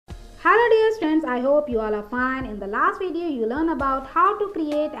students, I hope you all are fine. In the last video, you learned about how to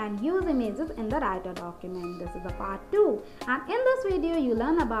create and use images in the writer document. This is the part 2. And in this video, you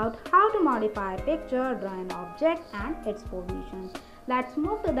learn about how to modify a picture, draw an object and its position. Let's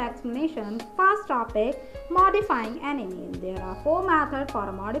move to the explanation. First topic, modifying an image. There are 4 methods for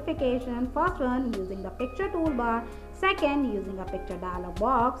a modification. First one, using the picture toolbar. Second, using a picture dialog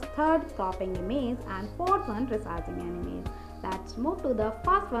box. Third, cropping image. And fourth one, resizing an image. Let's move to the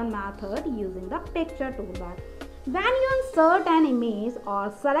first one method, using the picture toolbar. When you insert an image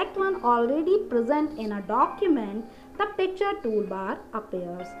or select one already present in a document, the picture toolbar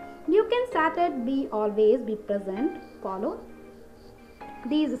appears. You can set it be always be present. Follow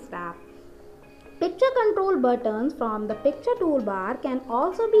these steps. Picture control buttons from the picture toolbar can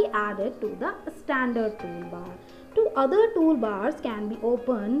also be added to the standard toolbar. 2 other toolbars can be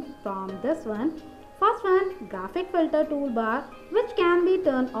opened from this one. First one, graphic filter toolbar, which can be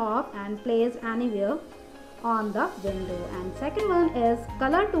turned off and placed anywhere on the window. And second one is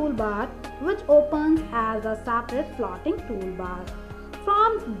color toolbar, which opens as a separate floating toolbar.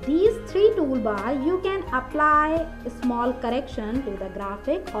 From these 3 toolbars, you can apply a small correction to the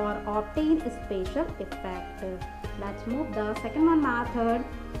graphic or obtain a spatial effect. Let's move the second one method,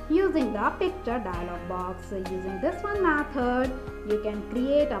 using the picture dialog box. Using this one method, you can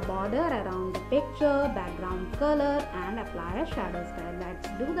create a border around the picture, background color and apply a shadow style. Let's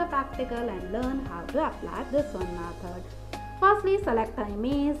do the practical and learn how to apply this one method. Firstly, select the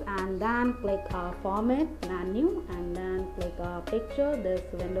image and then click a format menu and then click a picture. This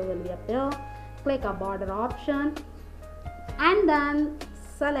window will be appear. Click a border option and then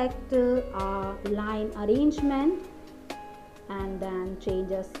select a line arrangement and then change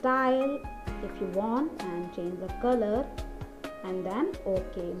a style if you want and change the color and then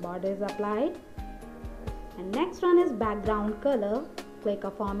OK. Border is applied. And next one is background color. Click a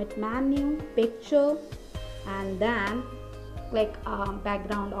format menu, picture and then click a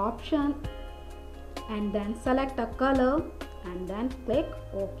background option and then select a color and then click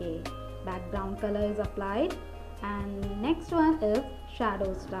OK. Background color is applied. And next one is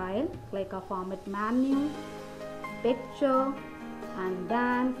shadow style. Click a format menu, picture and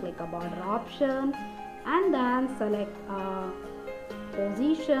then click a border option and then select a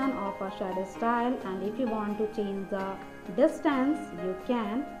position of a shadow style, and if you want to change the distance you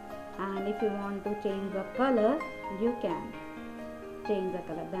can, and if you want to change the color you can change the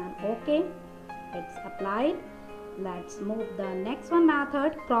color. Then OK, it's applied. Let's move the next one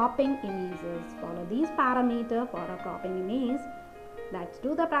method, cropping images. Follow these parameters for a cropping image. Let's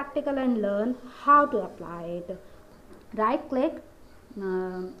do the practical and learn how to apply it. Right click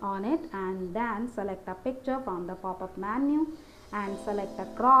on it and then select a picture from the pop-up menu and select a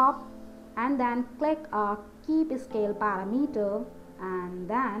crop and then click a keep scale parameter and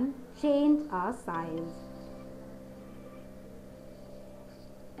then change a size.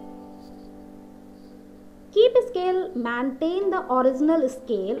 Keep scale maintain the original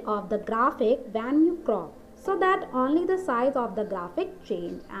scale of the graphic when you crop, so that only the size of the graphic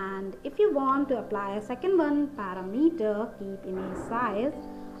change. And if you want to apply a second one parameter, keep image size,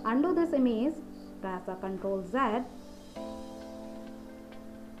 undo this image, press a Ctrl Z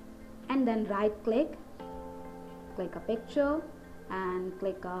and then right click, click a picture and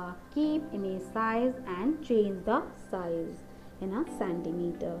click a keep image size and change the size in a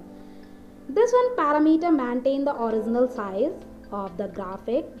centimeter. This one parameter maintain the original size of the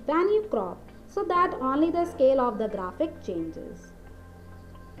graphic when you crop, so that only the scale of the graphic changes.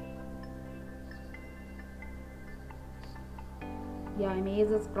 Your image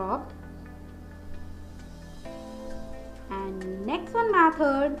is cropped. And next one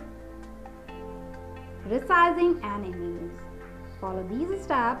method, resizing an image. Follow these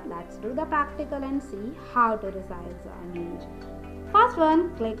steps. Let's do the practical and see how to resize the image. First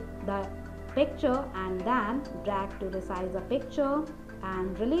one, click the picture and then drag to resize the picture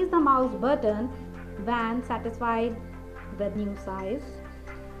and release the mouse button when satisfied with new size.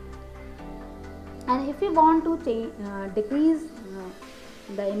 And if you want to decrease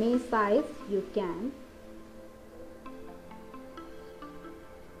the image size, you can.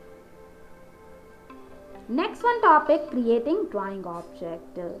 Next one topic, creating drawing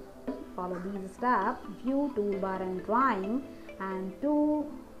object. Follow these steps, view, toolbar and drawing, and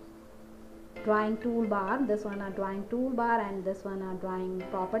two drawing toolbar, this one a drawing toolbar and this one a drawing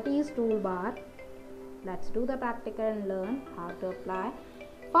properties toolbar. Let's do the practical and learn how to apply.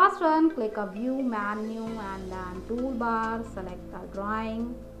 First one, click a view menu and then toolbar, select a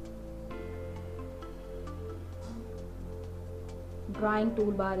drawing. Drawing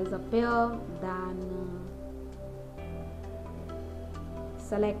toolbar is appear, then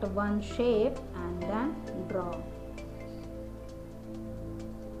select one shape and then draw.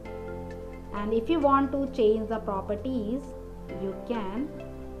 And if you want to change the properties, you can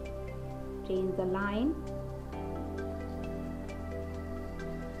change the line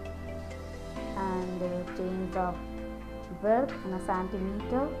and change the width in a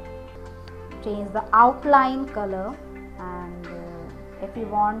centimeter, change the outline color, and if you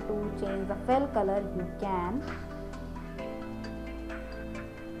want to change the fill color, you can.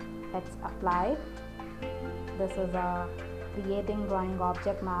 It's applied. This is a creating drawing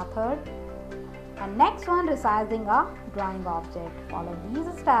object method. And next one, resizing a drawing object. Follow these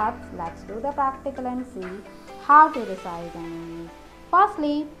steps. Let's do the practical and see how to resize an image.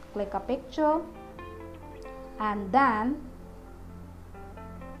 Firstly, click a picture and then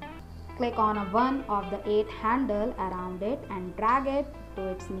click on one of the 8 handle around it and drag it to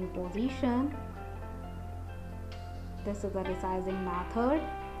its new position. This is the resizing method.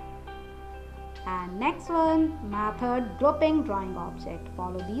 And next one, method grouping drawing object.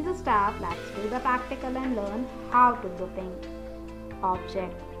 Follow these steps. Let's do the practical and learn how to grouping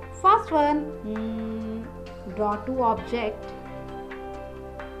object. First one, draw 2 objects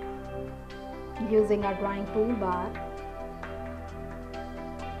using a drawing toolbar.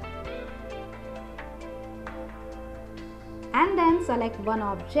 And then select one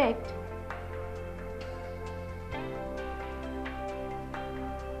object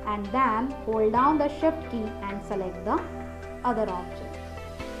and then hold down the shift key and select the other object.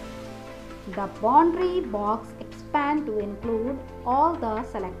 The boundary box expand to include all the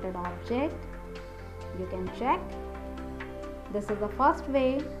selected object. You can check. This is the first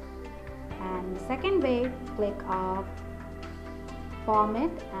way. And second way, click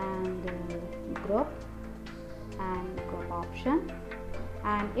format and group option.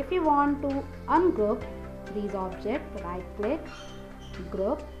 And if you want to ungroup these objects, right click,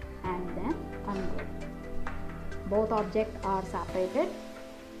 group, and then ungroup. Both objects are separated.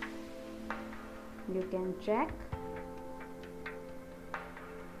 You can check.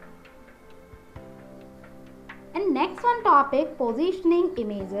 And next one topic, positioning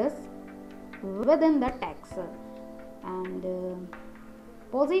images within the text. And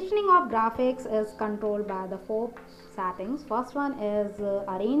positioning of graphics is controlled by the 4 settings. First one is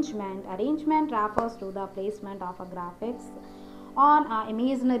arrangement. Arrangement refers to the placement of a graphics on an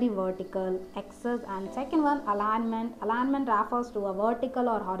imaginary vertical axis. And second one, alignment. Alignment refers to a vertical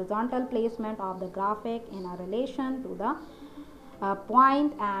or horizontal placement of the graphic in a relation to the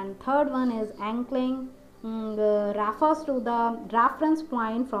point. And third one is anchoring. Refers to the reference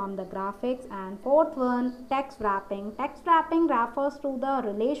point from the graphics. And fourth one, text wrapping. Text wrapping refers to the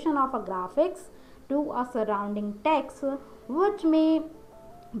relation of a graphics to a surrounding text, which may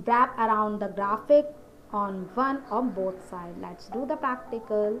wrap around the graphic on one or both sides. Let's do the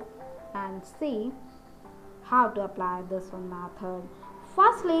practical and see how to apply this one method.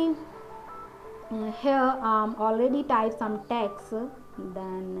 Firstly, here already type some text,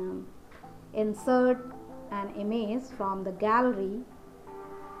 then insert an image from the gallery.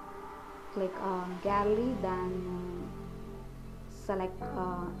 Click gallery, then select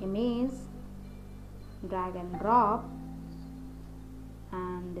image, drag and drop,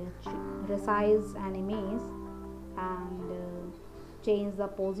 and resize an image and change the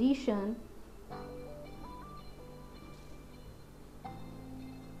position.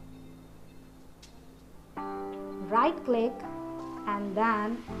 Right click and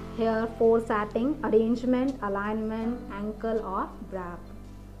then here 4 setting, arrangement, alignment, ankle or wrap.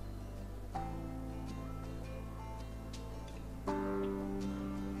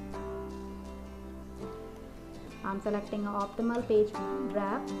 I'm selecting an optimal page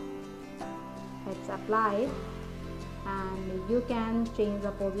wrap. It's applied and you can change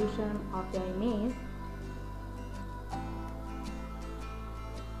the position of your image.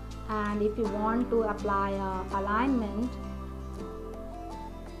 And if you want to apply alignment,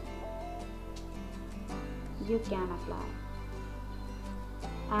 you can apply.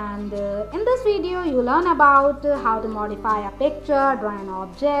 And in this video you learn about how to modify a picture, draw an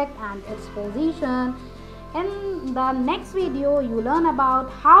object and its position. In the next video you learn about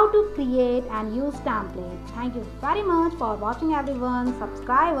how to create and use templates. Thank you very much for watching everyone.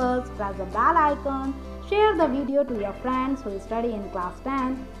 Subscribers, press the bell icon, share the video to your friends who study in class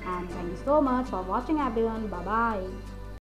 10, and thank you so much for watching everyone. Bye bye.